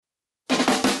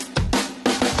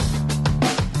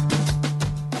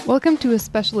Welcome to a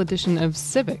special edition of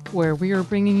Civic, where we are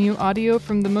bringing you audio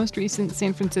from the most recent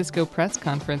San Francisco press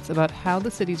conference about how the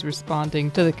city's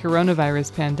responding to the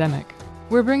coronavirus pandemic.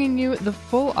 We're bringing you the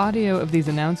full audio of these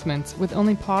announcements with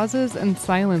only pauses and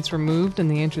silence removed in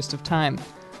the interest of time.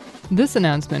 This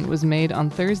announcement was made on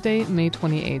Thursday, May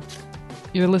 28th.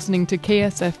 You're listening to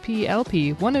KSFP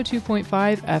LP 102.5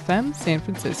 FM San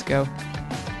Francisco.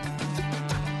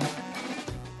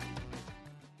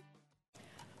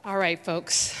 All right,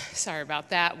 folks, sorry about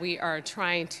that. We are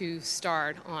trying to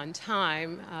start on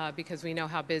time because we know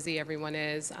how busy everyone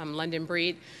is. I'm London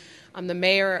Breed. I'm the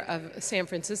mayor of San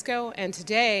Francisco, and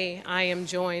today I am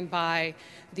joined by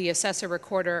the Assessor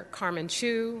Recorder Carmen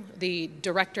Chu, the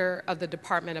Director of the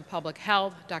Department of Public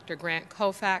Health, Dr. Grant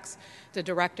Koufax, the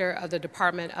Director of the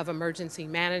Department of Emergency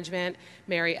Management,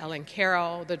 Mary Ellen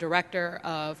Carroll, the Director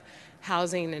of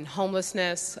Housing and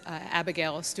Homelessness,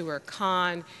 Abigail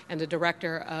Stewart-Kahn, and the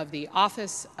Director of the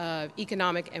Office of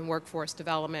Economic and Workforce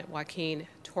Development, Joaquin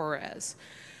Torres.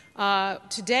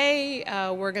 Today,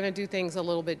 we're going to do things a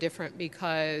little bit different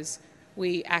because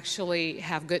we actually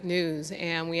have good news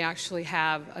and we actually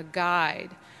have a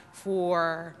guide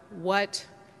for what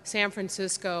San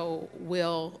Francisco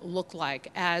will look like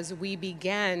as we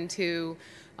begin to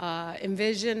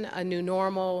envision a new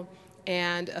normal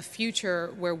and a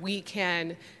future where we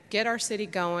can get our city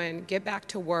going, get back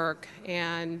to work,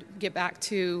 and get back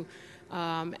to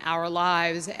our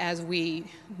lives as we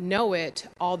know it,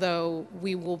 although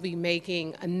we will be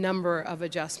making a number of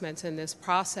adjustments in this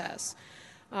process.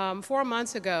 4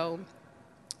 months ago,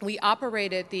 we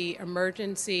operated the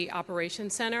Emergency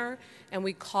Operations Center, and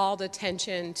we called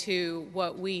attention to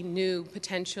what we knew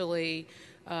potentially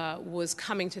was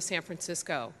coming to San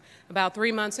Francisco. About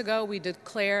 3 months ago, we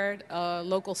declared a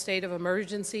local state of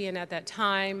emergency, and at that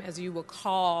time, as you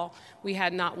recall, we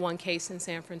had not one case in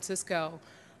San Francisco.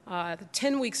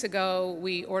 10 weeks ago,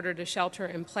 we ordered a shelter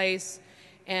in place,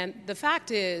 and the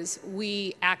fact is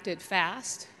we acted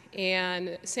fast,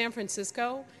 and San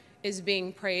Francisco is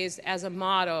being praised as a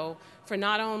model for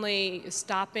not only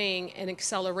stopping an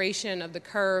acceleration of the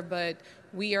curve, but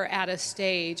we are at a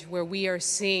stage where we are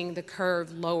seeing the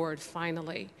curve lowered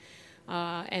finally.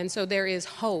 And so there is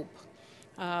hope,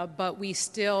 but we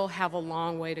still have a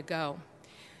long way to go.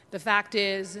 The fact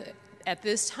is, at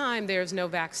this time, there's no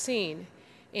vaccine.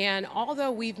 And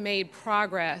although we've made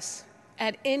progress,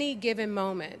 at any given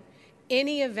moment,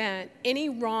 any event, any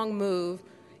wrong move,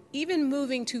 even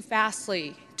moving too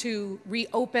fastly to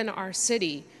reopen our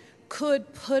city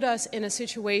could put us in a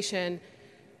situation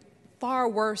far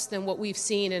worse than what we've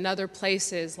seen in other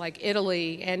places like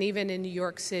Italy and even in New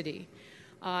York City.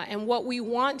 And what we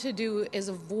want to do is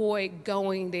avoid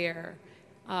going there.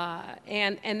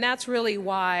 And that's really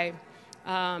why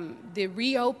the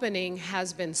reopening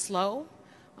has been slow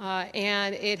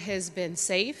and it has been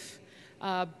safe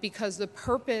because the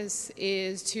purpose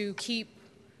is to keep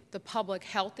the public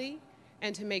healthy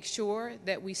and to make sure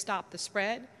that we stop the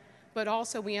spread. But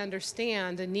also we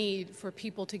understand the need for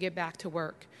people to get back to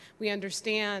work. We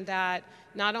understand that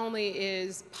not only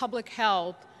is public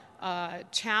health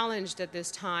challenged at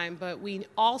this time, but we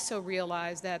also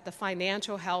realize that the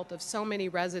financial health of so many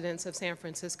residents of San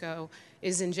Francisco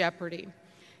is in jeopardy.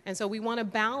 And so we want to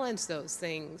balance those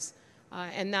things,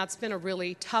 and that's been a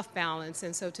really tough balance.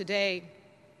 And so today,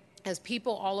 as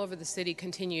people all over the city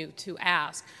continue to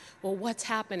ask, well, what's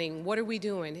happening? What are we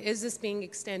doing? Is this being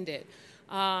extended?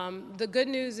 The good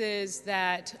news is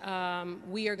that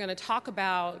we are going to talk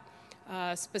about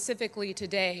specifically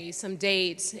today some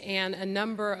dates and a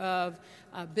number of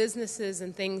businesses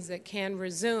and things that can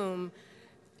resume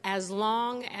as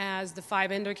long as the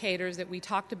 5 indicators that we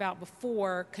talked about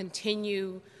before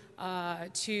continue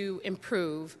to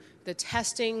improve. The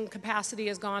testing capacity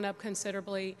has gone up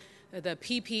considerably, the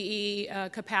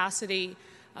PPE capacity,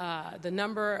 the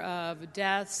number of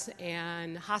deaths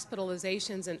and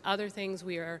hospitalizations and other things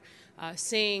we are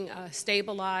seeing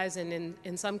stabilize, and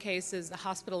in some cases the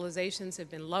hospitalizations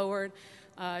have been lowered.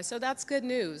 So that's good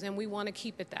news, and we want to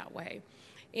keep it that way.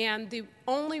 And the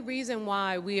only reason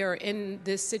why we are in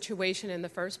this situation in the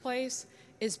first place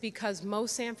is because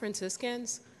most San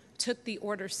Franciscans took the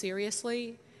order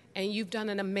seriously, and you've done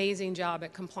an amazing job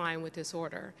at complying with this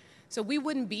order. So we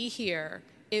wouldn't be here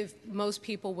if most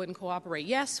people wouldn't cooperate.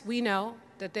 Yes, we know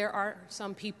that there are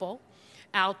some people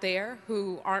out there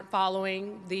who aren't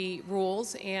following the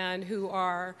rules and who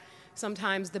are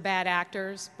sometimes the bad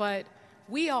actors, but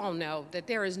we all know that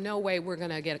there is no way we're going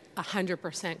to get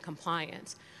 100%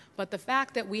 compliance. But the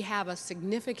fact that we have a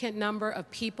significant number of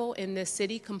people in this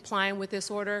city complying with this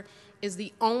order is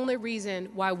the only reason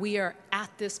why we are at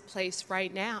this place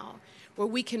right now, where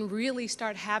we can really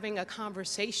start having a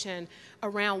conversation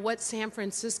around what San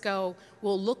Francisco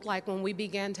will look like when we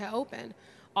begin to open.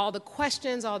 All the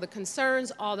questions, all the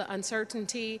concerns, all the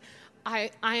uncertainty, I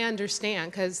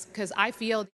understand, because I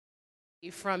feel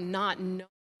from not knowing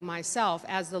myself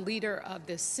as the leader of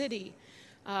this city.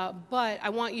 But I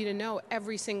want you to know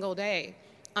every single day,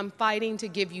 I'm fighting to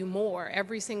give you more.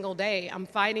 Every single day, I'm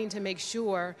fighting to make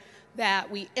sure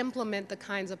that we implement the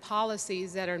kinds of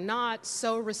policies that are not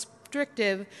so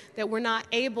restrictive that we're not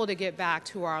able to get back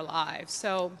to our lives.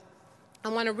 So I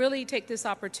want to really take this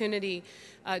opportunity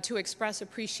to express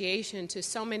appreciation to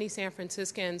so many San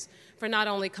Franciscans for not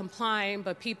only complying,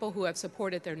 but people who have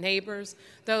supported their neighbors,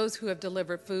 those who have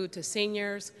delivered food to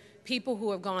seniors, people who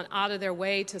have gone out of their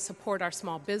way to support our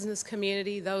small business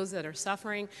community, those that are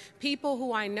suffering, people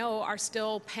who I know are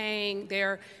still paying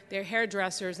their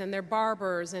hairdressers and their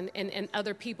barbers and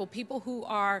other people who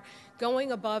are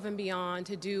going above and beyond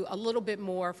to do a little bit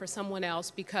more for someone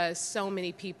else because so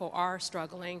many people are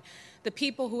struggling. The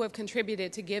people who have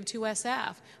contributed to Give to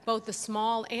SF, both the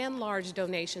small and large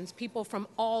donations, people from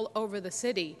all over the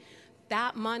city.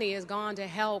 That money has gone to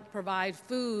help provide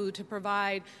food, to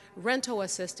provide rental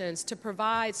assistance, to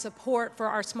provide support for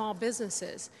our small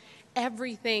businesses.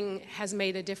 Everything has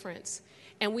made a difference.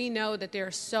 And we know that there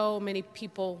are so many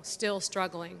people still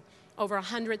struggling. Over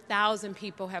 100,000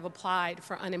 people have applied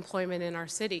for unemployment in our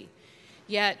city.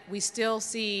 Yet we still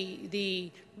see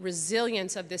the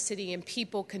resilience of the city and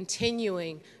people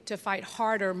continuing to fight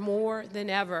harder more than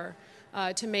ever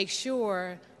to make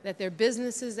sure that their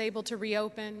business is able to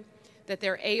reopen, that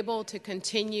they're able to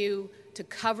continue to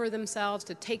cover themselves,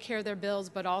 to take care of their bills,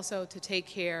 but also to take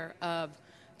care of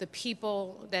the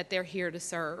people that they're here to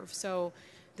serve. So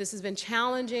this has been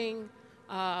challenging,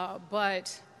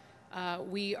 but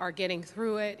we are getting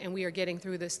through it, and we are getting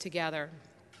through this together.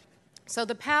 So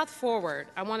the path forward,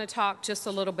 I want to talk just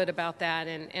a little bit about that,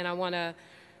 and I want to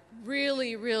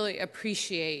really, really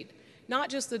appreciate not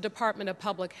just the Department of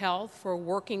Public Health for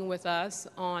working with us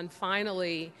on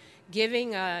finally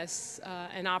giving us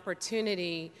an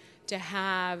opportunity to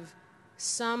have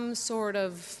some sort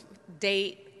of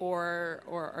date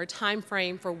or time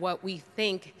frame for what we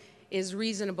think is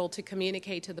reasonable to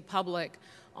communicate to the public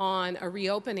on a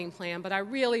reopening plan. But I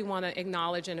really want to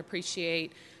acknowledge and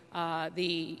appreciate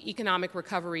the Economic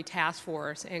Recovery Task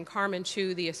Force, and Carmen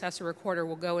Chu, the assessor recorder,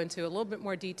 will go into a little bit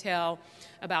more detail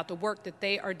about the work that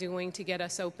they are doing to get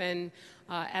us open,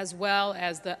 as well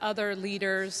as the other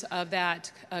leaders of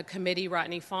that committee,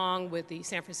 Rodney Fong with the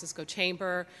San Francisco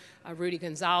Chamber, Rudy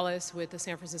Gonzalez with the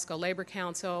San Francisco Labor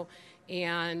Council,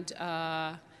 and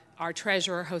our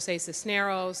treasurer, Jose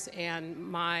Cisneros, and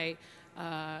my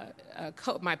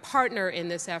partner in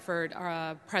this effort,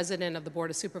 president of the Board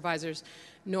of Supervisors,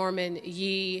 Norman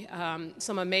Yee,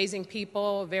 some amazing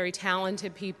people, very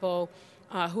talented people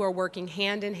who are working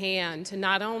hand in hand to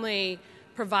not only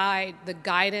provide the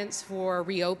guidance for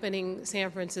reopening San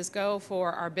Francisco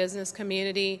for our business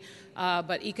community,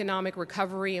 but economic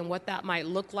recovery and what that might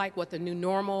look like, what the new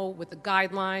normal with the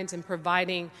guidelines, and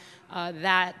providing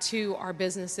that to our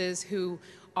businesses who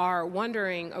are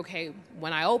wondering, okay,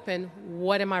 when I open,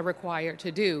 what am I required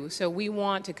to do? So we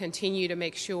want to continue to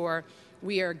make sure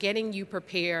we are getting you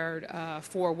prepared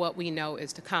for what we know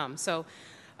is to come. So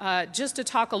just to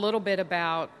talk a little bit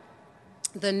about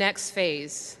the next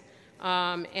phase.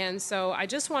 And so I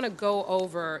just want to go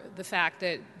over the fact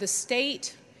that the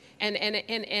state,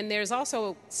 and there's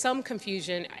also some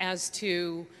confusion as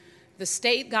to the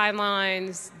state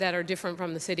guidelines that are different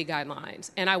from the city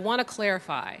guidelines. And I want to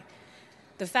clarify.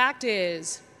 The fact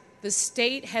is, the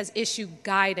state has issued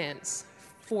guidance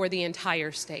for the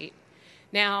entire state.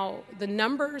 Now, the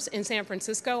numbers in San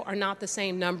Francisco are not the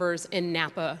same numbers in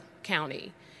Napa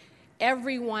County.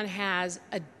 Everyone has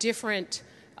a different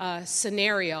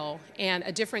scenario and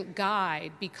a different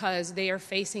guide because they are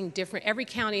facing different, every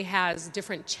county has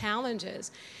different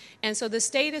challenges. And so the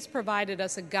state has provided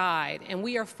us a guide, and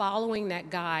we are following that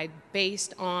guide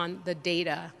based on the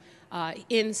data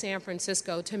in San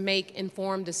Francisco to make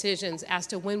informed decisions as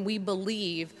to when we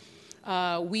believe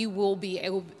we will be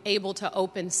able to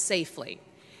open safely.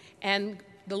 And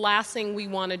the last thing we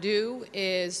want to do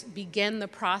is begin the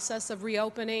process of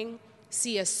reopening,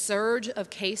 see a surge of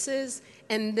cases,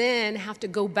 and then have to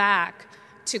go back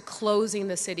to closing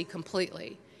the city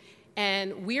completely.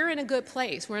 And we're in a good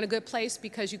place. We're in a good place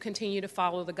because you continue to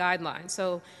follow the guidelines.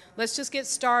 So let's just get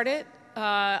started.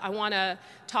 I want to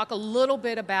talk a little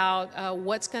bit about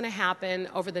what's going to happen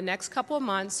over the next couple of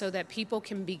months so that people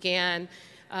can begin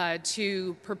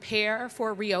to prepare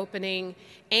for reopening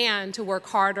and to work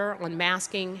harder on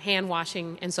masking, hand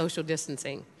washing, and social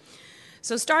distancing.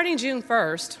 So starting June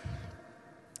 1st,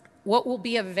 what will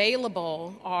be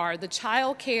available are the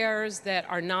child cares that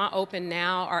are not open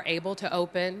now are able to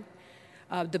open,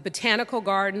 the botanical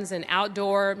gardens and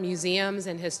outdoor museums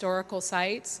and historical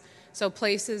sites, so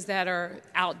places that are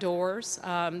outdoors.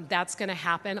 That's going to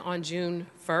happen on June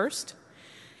 1st.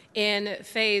 In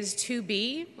Phase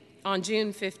 2B, on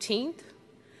June 15th,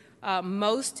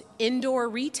 most indoor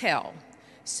retail.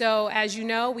 So as you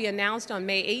know, we announced on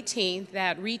May 18th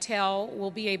that retail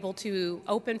will be able to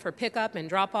open for pickup and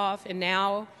drop off, and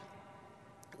now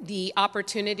the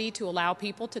opportunity to allow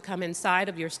people to come inside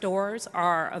of your stores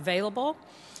are available.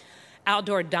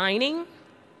 Outdoor dining,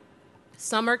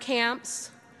 summer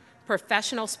camps,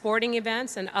 professional sporting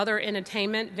events, and other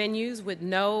entertainment venues with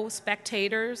no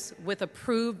spectators with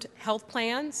approved health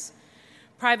plans,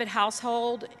 private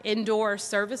household indoor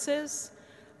services.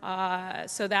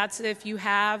 So that's if you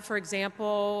have, for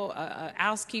example, a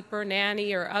housekeeper,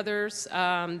 nanny, or others,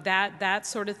 that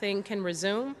sort of thing can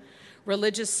resume.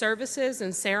 Religious services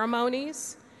and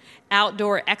ceremonies,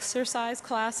 outdoor exercise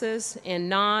classes, and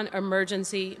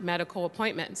non-emergency medical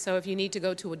appointments. So if you need to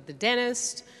go to the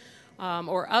dentist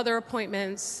or other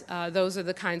appointments, those are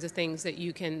the kinds of things that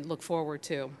you can look forward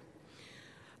to.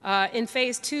 In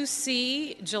Phase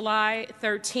 2C, July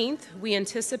 13th, we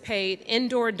anticipate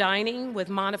indoor dining with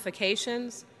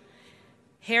modifications,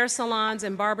 hair salons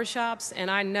and barbershops, and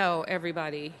I know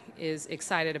everybody is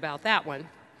excited about that one.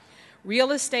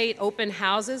 Real estate open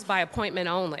houses by appointment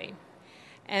only.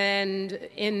 And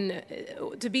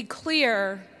to be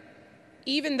clear,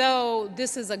 even though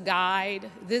this is a guide,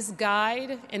 this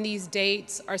guide and these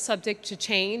dates are subject to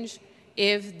change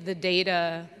if the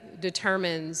data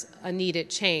determines a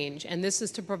needed change. And this is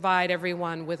to provide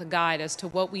everyone with a guide as to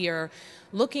what we are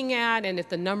looking at, and if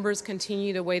the numbers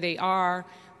continue the way they are,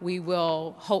 we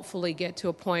will hopefully get to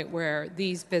a point where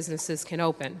these businesses can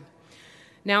open.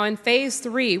 Now in Phase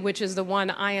 3, which is the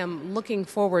one I am looking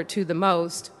forward to the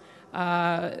most,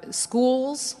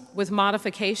 schools with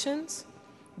modifications,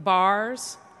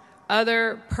 bars,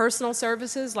 other personal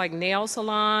services like nail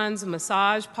salons,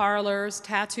 massage parlors,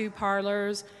 tattoo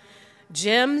parlors,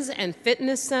 gyms and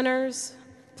fitness centers,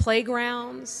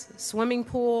 playgrounds, swimming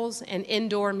pools, and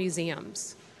indoor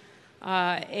museums.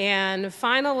 And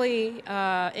finally,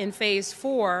 in Phase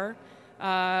 4,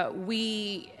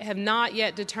 we have not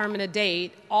yet determined a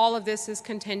date. All of this is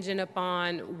contingent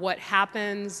upon what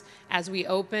happens as we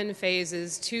open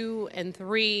Phases 2 and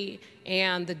 3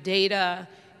 and the data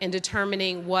in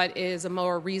determining what is a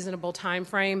more reasonable time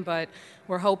frame, but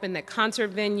we're hoping that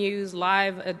concert venues,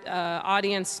 live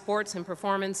audience sports and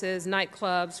performances,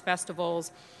 nightclubs,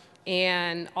 festivals,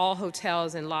 and all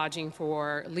hotels and lodging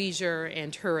for leisure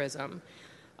and tourism.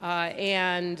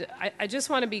 And I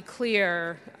just want to be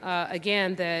clear,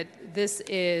 again, that this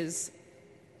is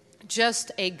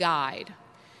just a guide.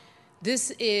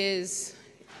 This is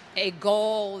a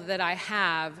goal that I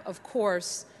have, of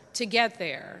course, to get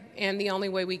there, and the only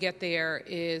way we get there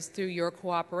is through your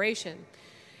cooperation.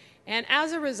 And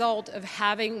as a result of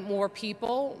having more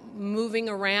people moving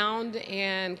around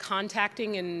and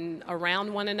contacting and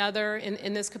around one another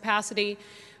in this capacity,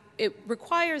 it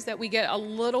requires that we get a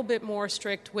little bit more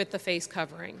strict with the face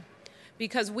covering,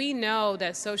 because we know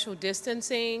that social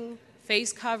distancing,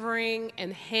 face covering,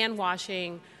 and hand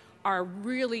washing are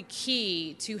really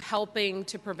key to helping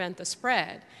to prevent the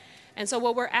spread. And so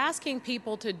what we're asking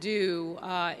people to do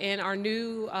in our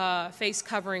new face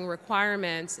covering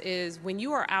requirements is when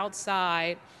you are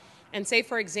outside, and say,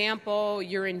 for example,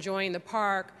 you're enjoying the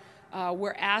park,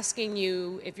 we're asking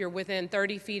you, if you're within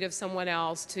 30 feet of someone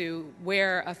else, to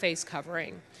wear a face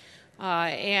covering.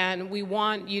 And we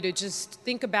want you to just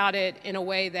think about it in a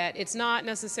way that it's not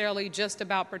necessarily just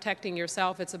about protecting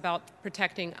yourself, it's about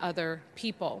protecting other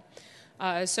people.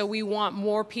 So we want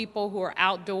more people who are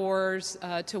outdoors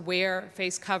to wear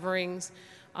face coverings,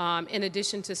 in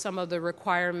addition to some of the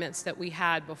requirements that we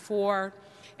had before.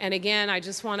 And again, I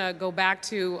just want to go back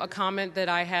to a comment that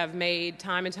I have made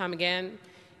time and time again.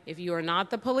 If you are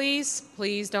not the police,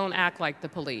 please don't act like the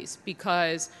police,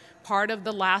 because part of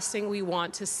the last thing we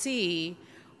want to see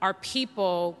are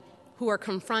people who are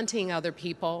confronting other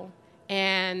people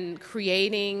and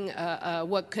creating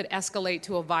what could escalate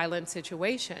to a violent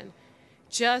situation.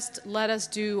 Just let us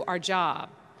do our job.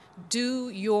 Do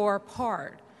your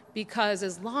part, because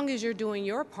as long as you're doing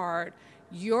your part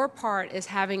is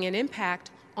having an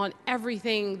impact on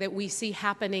everything that we see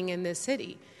happening in this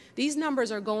city. These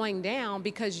numbers are going down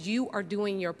because you are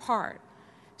doing your part.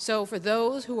 So for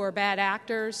those who are bad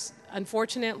actors,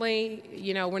 unfortunately,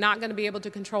 we're not going to be able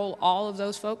to control all of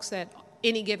those folks at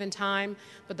any given time.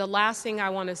 But the last thing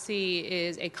I want to see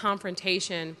is a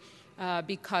confrontation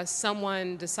because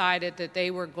someone decided that they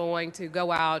were going to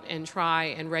go out and try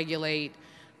and regulate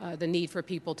the need for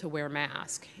people to wear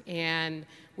masks. And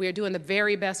we are doing the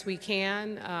very best we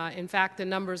can. In fact, the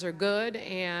numbers are good.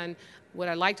 And would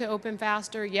I like to open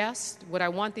faster? Yes. Would I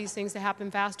want these things to happen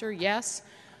faster? Yes.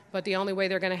 But the only way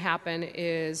they're going to happen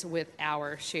is with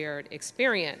our shared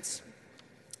experience.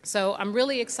 So I'm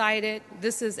really excited.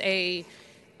 This is a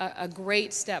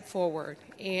great step forward.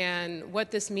 And what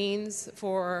this means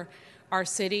for our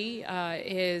city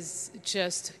is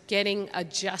just getting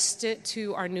adjusted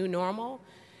to our new normal.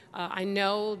 I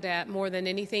know that more than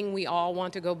anything, we all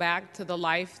want to go back to the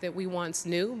life that we once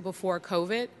knew before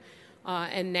COVID.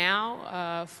 And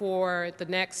now, for the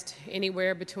next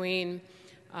anywhere between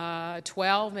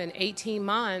 12 and 18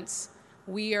 months,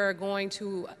 we are going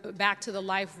back to the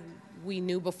life we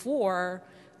knew before,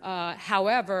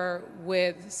 however,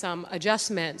 with some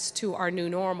adjustments to our new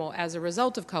normal as a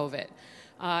result of COVID.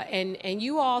 And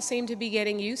you all seem to be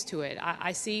getting used to it.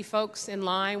 I see folks in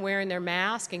line wearing their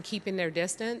mask and keeping their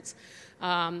distance.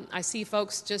 I see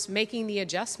folks just making the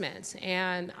adjustments,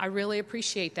 and I really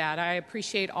appreciate that. I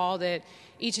appreciate all that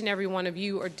each and every one of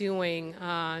you are doing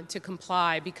to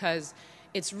comply, because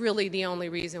it's really the only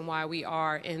reason why we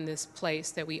are in this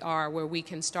place that we are, where we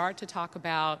can start to talk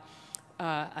about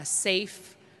a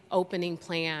safe opening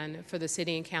plan for the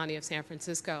city and county of San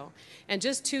Francisco. And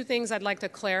just two things I'd like to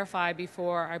clarify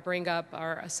before I bring up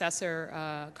our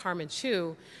assessor, Carmen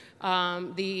Chu.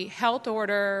 The health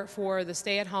order for the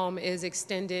stay-at-home is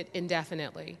extended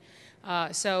indefinitely.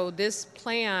 So this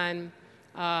plan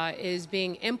is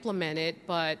being implemented,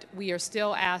 but we are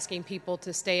still asking people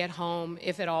to stay at home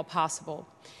if at all possible.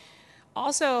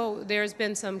 Also, there's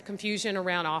been some confusion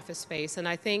around office space, and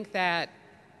I think that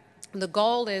the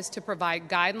goal is to provide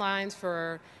guidelines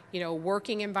for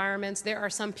working environments. There are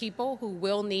some people who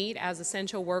will need, as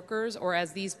essential workers or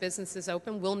as these businesses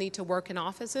open, will need to work in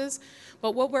offices.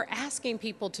 But what we're asking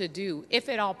people to do, if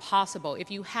at all possible, if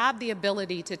you have the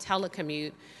ability to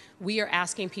telecommute, we are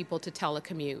asking people to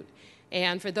telecommute.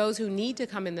 And for those who need to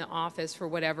come in the office for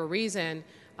whatever reason,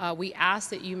 we ask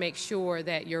that you make sure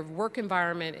that your work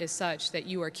environment is such that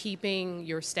you are keeping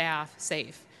your staff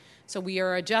safe. So we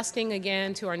are adjusting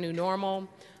again to our new normal,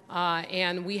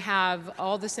 and we have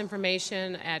all this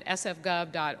information at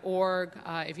sfgov.org.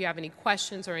 If you have any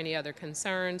questions or any other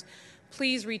concerns,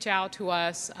 please reach out to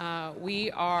us.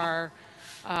 We are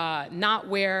not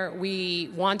where we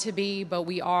want to be, but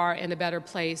we are in a better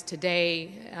place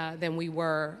today than we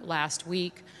were last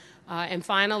week. And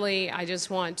finally, I just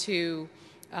want to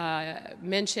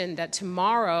mention that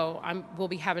tomorrow we'll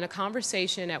be having a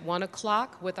conversation at 1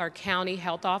 o'clock with our county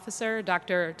health officer,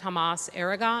 Dr. Tomas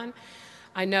Aragon.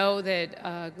 I know that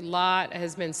a lot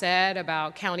has been said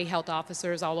about county health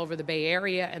officers all over the Bay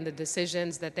Area and the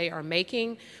decisions that they are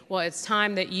making. Well, it's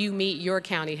time that you meet your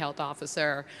county health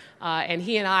officer, and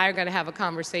he and I are going to have a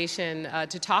conversation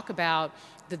to talk about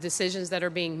the decisions that are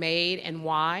being made and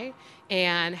why,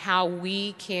 and how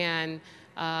we can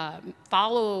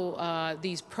follow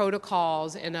these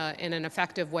protocols in an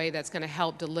effective way that's going to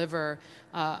help deliver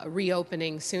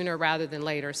reopening sooner rather than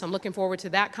later. So I'm looking forward to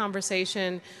that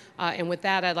conversation. And with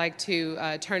that, I'd like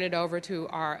to turn it over to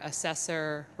our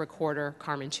assessor recorder,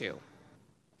 Carmen Chu,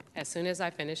 as soon as I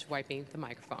finish wiping the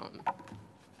microphone.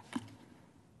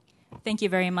 Thank you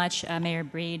very much, Mayor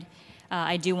Breed.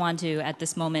 I do want to, at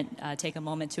this moment, take a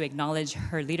moment to acknowledge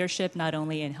her leadership, not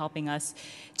only in helping us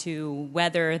to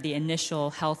weather the initial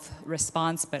health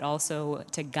response, but also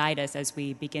to guide us as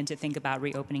we begin to think about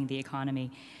reopening the economy.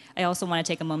 I also want to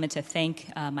take a moment to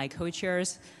thank my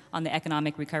co-chairs on the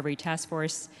Economic Recovery Task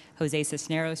Force, Jose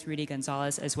Cisneros, Rudy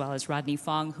Gonzalez, as well as Rodney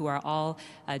Fong, who are all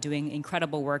doing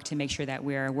incredible work to make sure that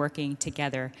we're working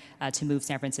together to move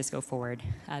San Francisco forward.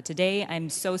 Today, I'm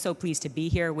so pleased to be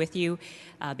here with you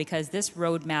because this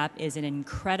roadmap is an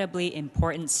incredibly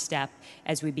important step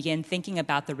as we begin thinking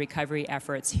about the recovery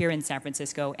efforts here in San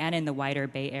Francisco and in the wider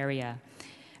Bay Area.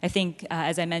 I think,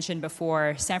 as I mentioned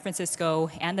before, San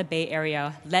Francisco and the Bay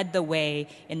Area led the way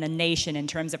in the nation in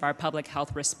terms of our public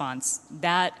health response.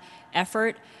 That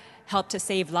effort helped to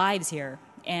save lives here,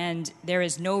 and there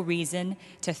is no reason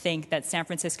to think that San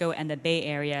Francisco and the Bay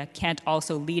Area can't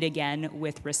also lead again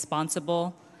with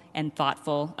responsible and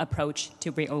thoughtful approach to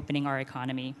reopening our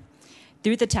economy.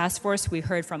 Through the task force, we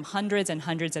heard from hundreds and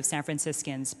hundreds of San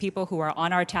Franciscans, people who are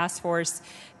on our task force,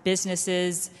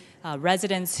 businesses,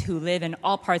 residents who live in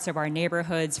all parts of our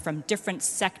neighborhoods from different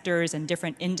sectors and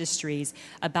different industries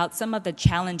about some of the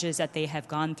challenges that they have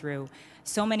gone through.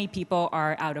 So many people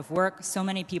are out of work. So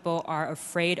many people are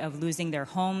afraid of losing their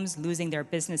homes, losing their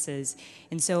businesses.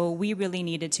 And so we really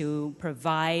needed to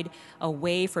provide a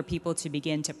way for people to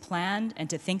begin to plan and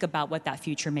to think about what that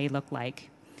future may look like.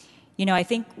 You know, I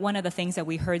think one of the things that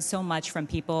we heard so much from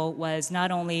people was not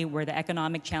only were the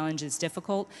economic challenges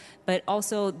difficult, but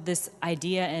also this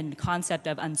idea and concept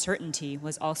of uncertainty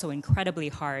was also incredibly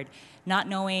hard. Not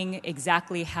knowing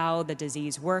exactly how the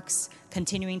disease works,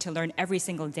 continuing to learn every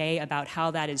single day about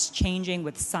how that is changing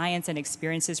with science and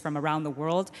experiences from around the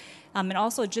world, and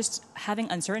also just having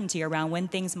uncertainty around when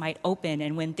things might open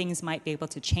and when things might be able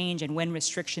to change and when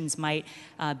restrictions might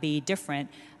be different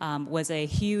was a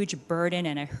huge burden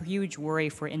and a huge worry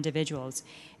for individuals.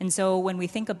 And so when we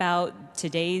think about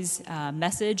today's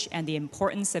message and the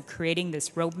importance of creating this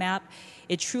roadmap,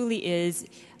 it truly is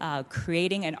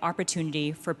creating an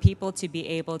opportunity for people to be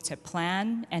able to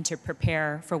plan and to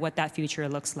prepare for what that future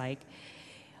looks like.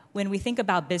 When we think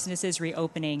about businesses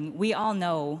reopening, we all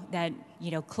know that,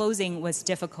 closing was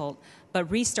difficult,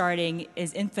 but restarting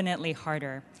is infinitely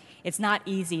harder. It's not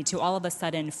easy to all of a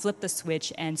sudden flip the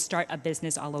switch and start a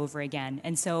business all over again.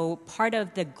 And so part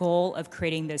of the goal of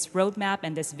creating this roadmap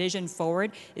and this vision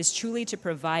forward is truly to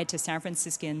provide to San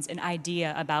Franciscans an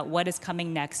idea about what is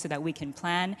coming next so that we can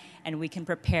plan and we can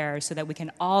prepare so that we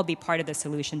can all be part of the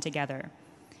solution together.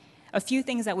 A few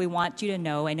things that we want you to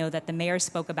know. I know that the mayor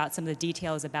spoke about some of the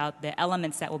details about the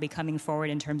elements that will be coming forward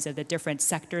in terms of the different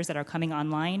sectors that are coming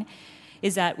online,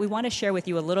 is that we want to share with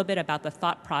you a little bit about the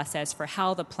thought process for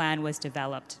how the plan was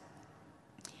developed.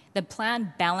 The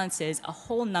plan balances a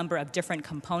whole number of different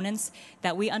components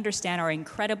that we understand are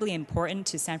incredibly important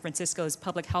to San Francisco's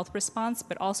public health response,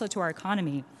 but also to our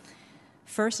economy.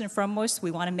 First and foremost,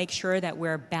 we want to make sure that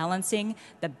we're balancing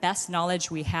the best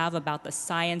knowledge we have about the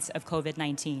science of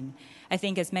COVID-19. I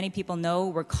think, as many people know,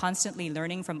 we're constantly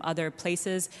learning from other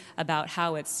places about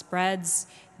how it spreads,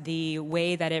 the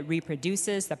way that it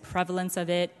reproduces, the prevalence of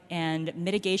it, and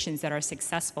mitigations that are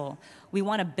successful. We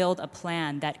want to build a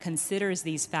plan that considers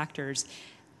these factors.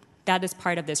 That is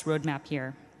part of this roadmap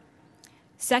here.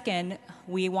 Second,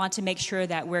 we want to make sure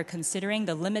that we're considering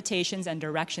the limitations and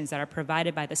directions that are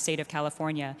provided by the state of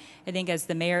California. I think, as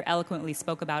the mayor eloquently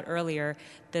spoke about earlier,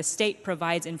 the state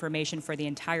provides information for the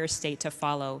entire state to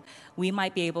follow. We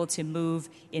might be able to move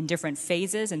in different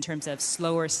phases in terms of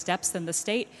slower steps than the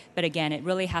state, but again, it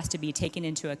really has to be taken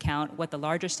into account what the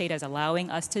larger state is allowing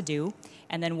us to do,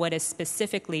 and then what is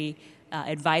specifically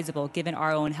advisable given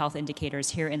our own health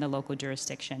indicators here in the local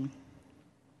jurisdiction.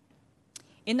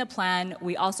 In the plan,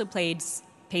 we also paid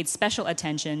special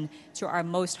attention to our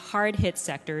most hard-hit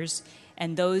sectors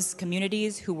and those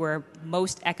communities who were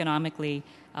most economically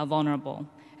vulnerable.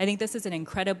 I think this is an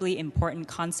incredibly important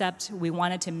concept. We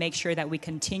wanted to make sure that we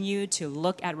continue to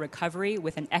look at recovery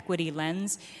with an equity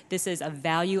lens. This is a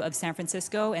value of San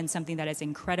Francisco and something that is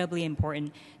incredibly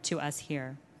important to us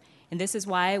here. And this is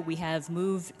why we have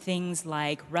moved things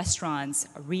like restaurants,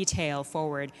 retail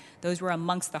forward. Those were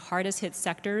amongst the hardest hit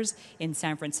sectors in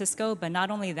San Francisco, but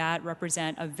not only that,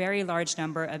 represent a very large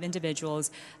number of individuals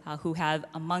who have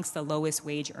amongst the lowest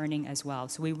wage earning as well.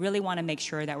 So we really want to make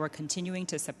sure that we're continuing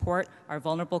to support our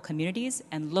vulnerable communities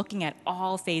and looking at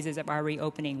all phases of our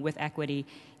reopening with equity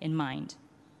in mind.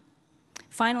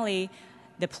 Finally,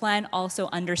 the plan also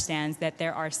understands that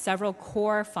there are several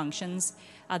core functions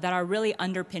that are really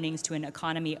underpinnings to an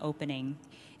economy opening.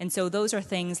 And so those are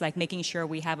things like making sure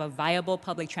we have a viable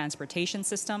public transportation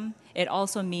system. It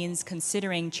also means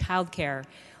considering childcare.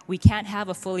 We can't have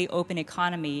a fully open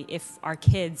economy if our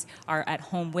kids are at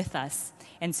home with us.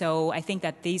 And so I think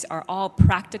that these are all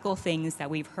practical things that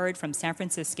we've heard from San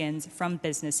Franciscans, from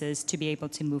businesses, to be able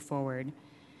to move forward.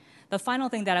 The final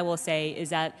thing that I will say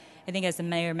is that, I think, as the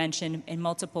mayor mentioned in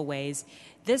multiple ways,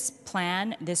 this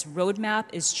plan, this roadmap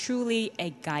is truly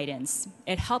a guidance.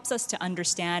 It helps us to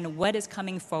understand what is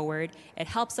coming forward. It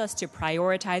helps us to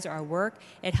prioritize our work.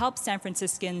 It helps San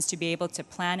Franciscans to be able to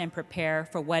plan and prepare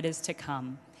for what is to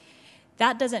come.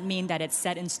 That doesn't mean that it's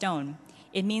set in stone.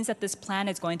 It means that this plan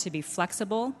is going to be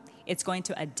flexible. It's going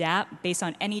to adapt based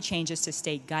on any changes to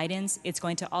state guidance. It's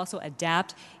going to also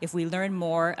adapt if we learn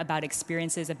more about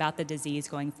experiences about the disease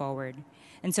going forward.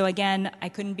 And so again, I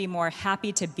couldn't be more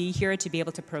happy to be here to be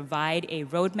able to provide a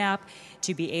roadmap,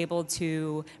 to be able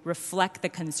to reflect the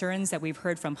concerns that we've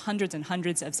heard from hundreds and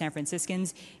hundreds of San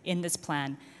Franciscans in this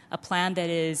plan. a plan that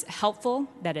is helpful,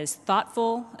 that is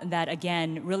thoughtful, that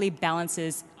again really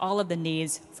balances all of the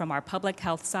needs from our public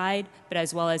health side, but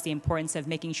as well as the importance of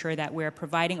making sure that we're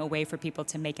providing a way for people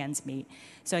to make ends meet.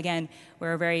 So again,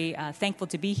 we're very thankful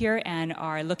to be here and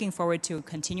are looking forward to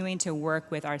continuing to work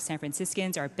with our San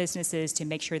Franciscans, our businesses, to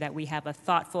make sure that we have a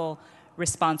thoughtful,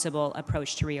 responsible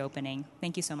approach to reopening.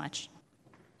 Thank you so much.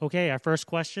 Okay, our first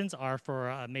questions are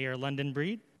for Mayor London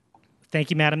Breed. Thank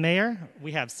you, Madam Mayor.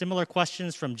 We have similar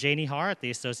questions from Janie Har at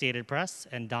the Associated Press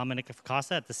and Dominic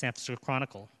Ficasa at the San Francisco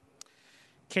Chronicle.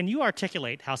 Can you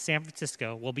articulate how San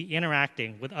Francisco will be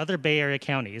interacting with other Bay Area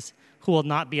counties who will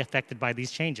not be affected by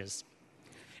these changes?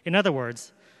 In other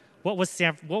words, what was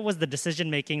the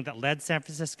decision-making that led San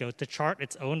Francisco to chart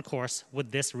its own course with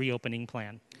this reopening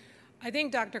plan? I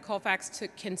think Dr. Colfax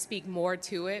can speak more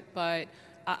to it, but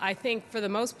I think for the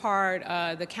most part,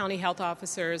 the county health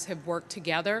officers have worked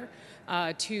together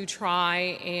to try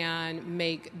and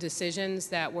make decisions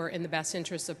that were in the best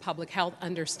interest of public health,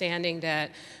 understanding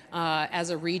that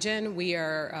as a region, we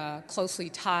are closely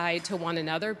tied to one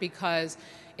another because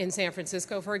in San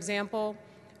Francisco, for example,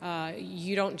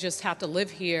 you don't just have to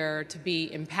live here to be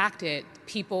impacted.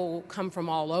 People come from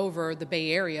all over the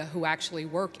Bay Area who actually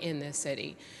work in this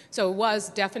city. So it was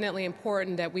definitely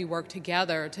important that we work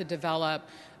together to develop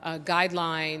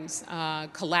guidelines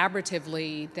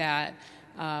collaboratively that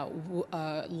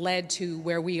led to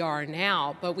where we are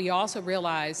now. But we also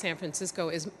realize San Francisco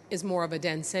is more of a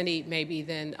dense city maybe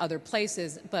than other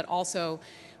places, but also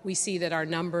we see that our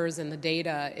numbers and the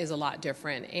data is a lot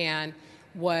different. And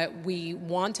what we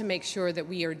want to make sure that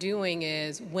we are doing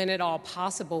is, when at all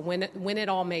possible, when it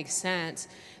all makes sense,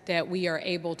 that we are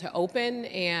able to open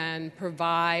and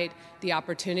provide the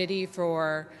opportunity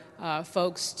for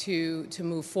folks to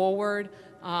move forward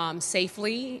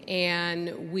safely.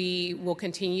 And we will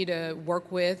continue to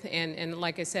work with, and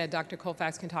like I said, Dr.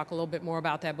 Colfax can talk a little bit more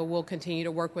about that, but we'll continue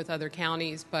to work with other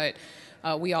counties. But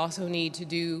we also need to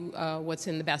do what's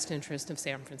in the best interest of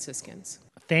San Franciscans.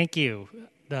 Thank you.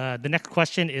 The next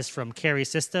question is from Carrie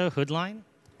Sisto, Hoodline.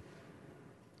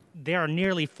 There are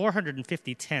nearly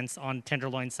 450 tents on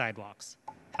Tenderloin sidewalks.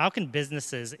 How can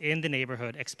businesses in the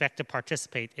neighborhood expect to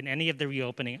participate in any of the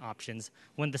reopening options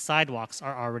when the sidewalks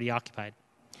are already occupied?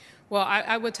 Well,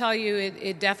 I would tell you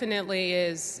it definitely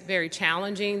is very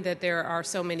challenging that there are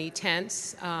so many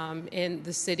tents in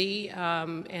the city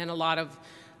and a lot of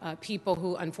people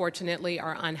who unfortunately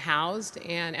are unhoused.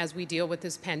 And as we deal with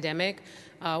this pandemic,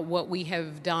 what we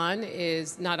have done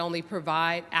is not only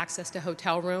provide access to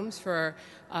hotel rooms for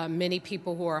many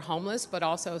people who are homeless, but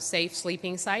also safe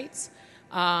sleeping sites.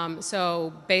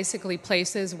 So basically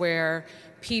places where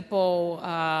people,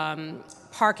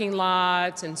 parking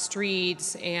lots and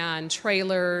streets and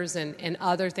trailers and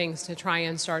other things to try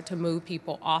and start to move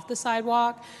people off the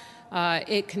sidewalk.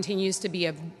 It continues to be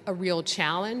a real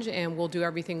challenge, and we'll do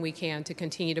everything we can to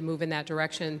continue to move in that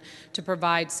direction to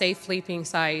provide safe sleeping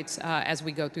sites as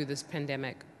we go through this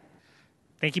pandemic.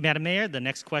 Thank you, Madam Mayor. The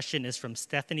next question is from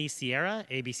Stephanie Sierra,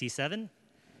 ABC7.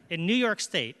 In New York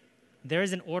State, there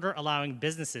is an order allowing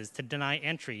businesses to deny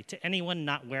entry to anyone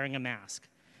not wearing a mask.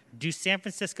 Do San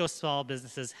Francisco small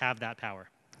businesses have that power?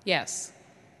 Yes.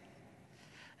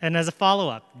 And as a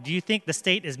follow-up, do you think the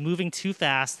state is moving too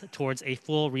fast towards a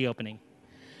full reopening?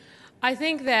 I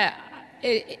think that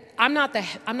I'm not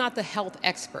the health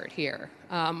expert here.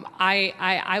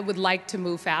 I would like to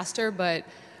move faster, but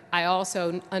I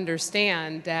also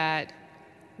understand that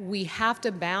we have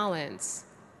to balance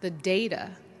the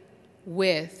data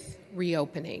with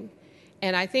reopening.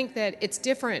 And I think that it's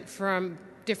different from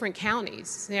different counties.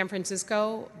 San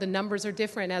Francisco, the numbers are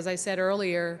different. As I said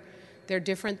earlier, they're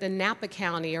different than Napa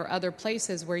County or other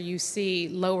places where you see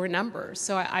lower numbers.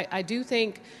 So I do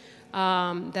think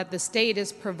that the state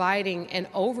is providing an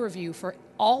overview for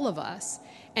all of us,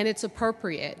 and it's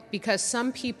appropriate because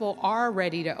some people are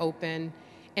ready to open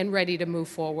and ready to move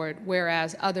forward,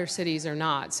 whereas other cities are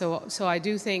not. So I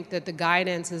do think that the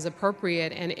guidance is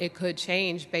appropriate, and it could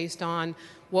change based on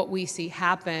what we see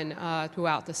happen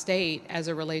throughout the state as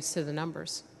it relates to the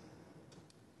numbers.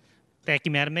 Thank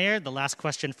you, Madam Mayor. The last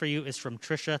question for you is from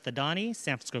Tricia Thadani,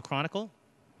 San Francisco Chronicle.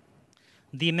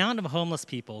 The amount of homeless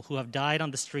people who have died on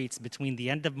the streets between the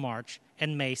end of March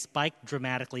and May spiked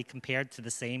dramatically compared to the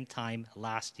same time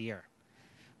last year.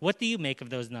 What do you make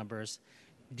of those numbers?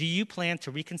 Do you plan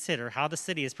to reconsider how the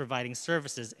city is providing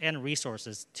services and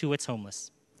resources to its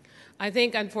homeless? I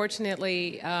think,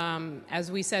 unfortunately,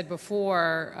 as we said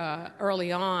before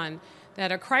early on, that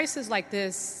a crisis like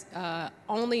this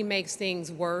only makes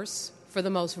things worse for the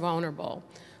most vulnerable,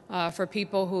 for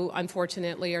people who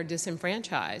unfortunately are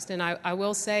disenfranchised. And I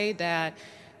will say that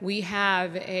we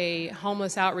have a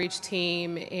homeless outreach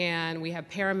team, and we have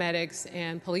paramedics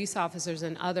and police officers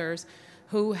and others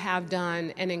who have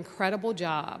done an incredible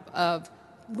job of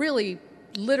really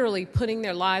literally putting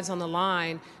their lives on the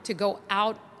line to go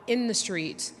out in the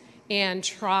streets and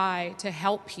try to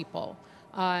help people,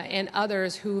 and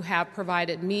others who have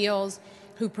provided meals,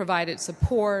 who provided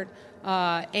support,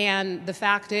 and the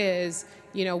fact is,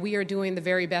 we are doing the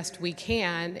very best we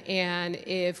can, and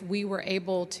if we were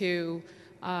able to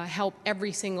help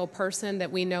every single person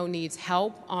that we know needs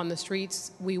help on the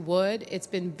streets, we would. It's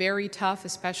been very tough,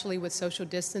 especially with social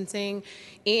distancing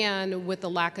and with the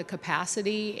lack of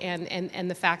capacity and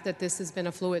the fact that this has been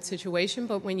a fluid situation.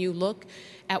 But when you look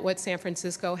at what San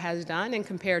Francisco has done and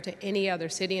compared to any other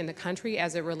city in the country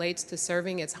as it relates to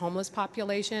serving its homeless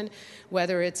population,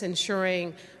 whether it's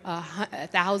ensuring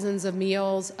thousands of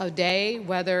meals a day,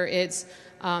 whether it's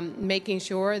making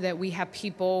sure that we have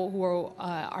people who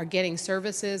are getting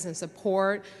services and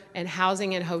support and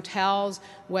housing in hotels,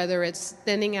 whether it's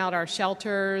thinning out our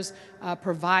shelters,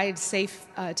 provide safe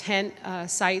tent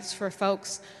sites for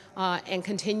folks, and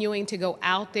continuing to go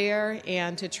out there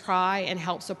and to try and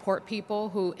help support people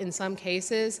who, in some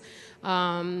cases,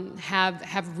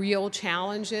 have real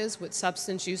challenges with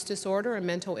substance use disorder and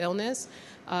mental illness.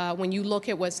 When you look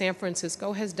at what San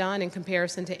Francisco has done in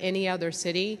comparison to any other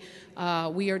city,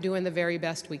 we are doing the very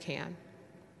best we can.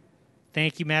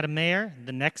 Thank you, Madam Mayor.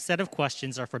 The next set of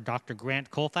questions are for Dr.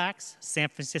 Grant Colfax, San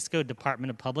Francisco Department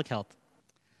of Public Health.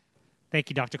 Thank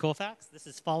you, Dr. Colfax. This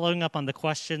is following up on the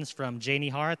questions from Janie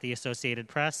Har at the Associated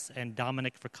Press and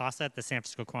Dominic Fracassa at the San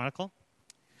Francisco Chronicle.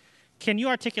 Can you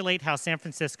articulate how San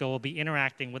Francisco will be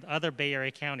interacting with other Bay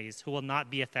Area counties who will not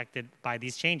be affected by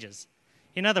these changes?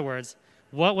 In other words,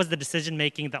 what was the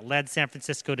decision-making that led San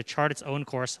Francisco to chart its own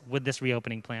course with this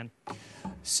reopening plan?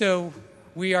 So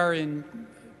we are in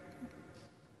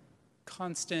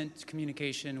constant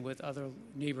communication with other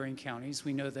neighboring counties.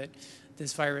 We know that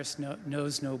this virus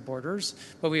knows no borders,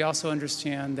 but we also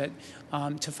understand that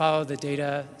to follow the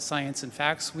data, science, and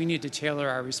facts, we need to tailor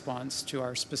our response to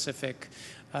our specific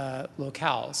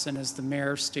locales. And as the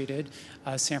mayor stated,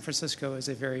 San Francisco is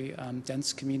a very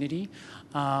dense community,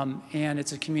 and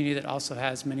it's a community that also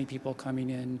has many people coming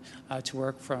in to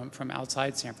work from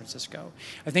outside San Francisco.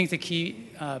 I think the key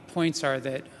points are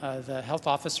that the health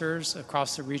officers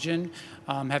across the region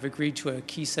have agreed to a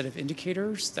key set of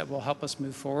indicators that will help us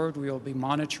move forward. We will be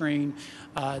monitoring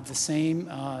the same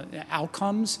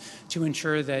outcomes to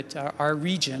ensure that our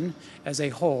region as a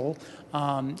whole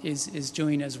is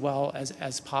doing as well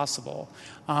as possible.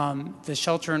 The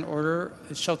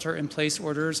shelter-in-place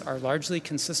orders are largely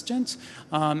consistent,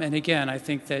 and again, I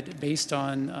think that based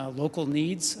on local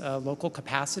needs, local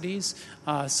capacities,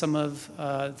 some of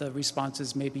the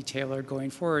responses may be tailored going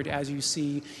forward, as you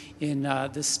see in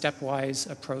this stepwise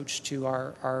approach to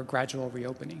our gradual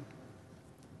reopening.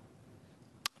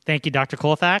 Thank you, Dr.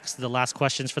 Colfax. The last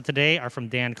questions for today are from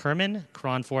Dan Kerman,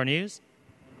 KRON 4 News.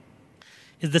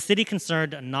 Is the city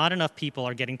concerned not enough people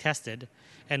are getting tested,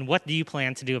 and what do you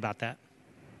plan to do about that?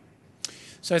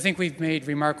 So I think we've made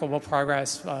remarkable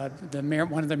progress. One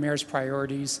of the mayor's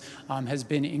priorities has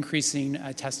been increasing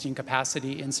testing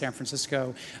capacity in San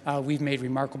Francisco. We've made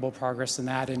remarkable progress in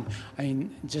that. And I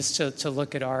mean, just to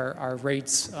look at our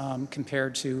rates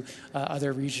compared to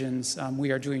other regions,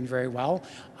 we are doing very well.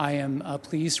 I am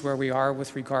pleased where we are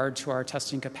with regard to our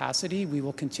testing capacity. We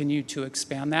will continue to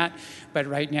expand that. But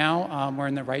right now, we're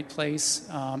in the right place,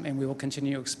 and we will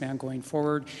continue to expand going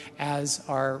forward as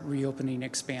our reopening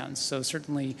expands. So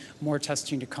certainly more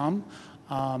testing to come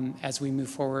as we move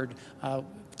forward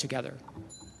together.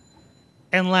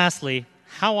 And lastly,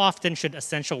 how often should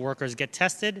essential workers get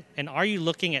tested, and are you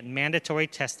looking at mandatory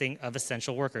testing of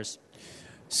essential workers?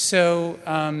 So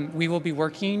we will be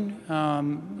working,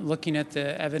 looking at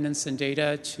the evidence and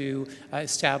data to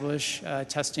establish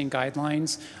testing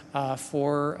guidelines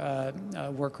for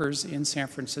workers in San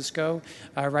Francisco.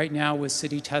 Right now with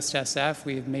City Test SF,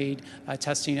 we have made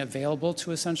testing available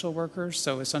to essential workers.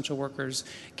 So essential workers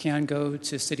can go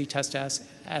to City Test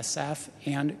SF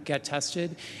and get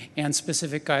tested. And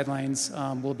specific guidelines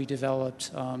will be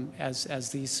developed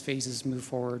as these phases move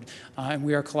forward. And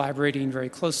we are collaborating very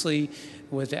closely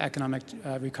with the Economic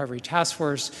Recovery Task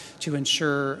Force to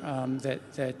ensure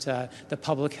that the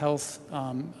public health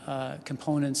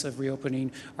components of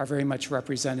reopening are very much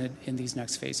represented in these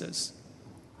next phases.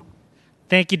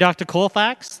 Thank you, Dr.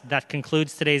 Colfax. That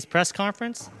concludes today's press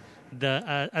conference.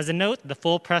 As a note, the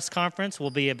full press conference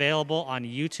will be available on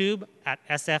YouTube at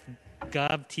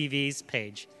SF.gov TV's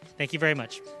page. Thank you very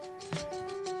much.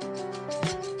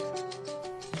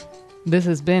 This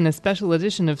has been a special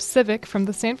edition of Civic from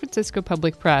the San Francisco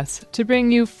Public Press to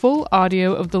bring you full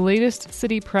audio of the latest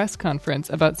city press conference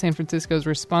about San Francisco's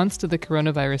response to the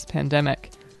coronavirus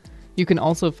pandemic. You can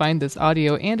also find this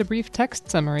audio and a brief text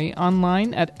summary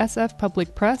online at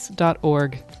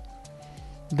sfpublicpress.org.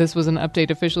 This was an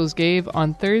update officials gave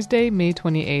on Thursday, May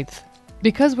 28th.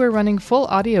 Because we're running full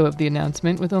audio of the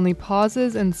announcement with only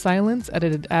pauses and silence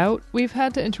edited out, we've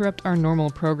had to interrupt our normal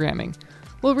programming.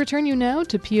 We'll return you now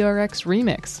to PRX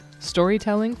Remix,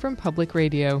 storytelling from public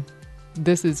radio.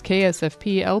 This is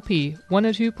KSFP LP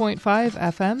 102.5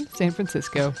 FM, San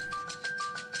Francisco.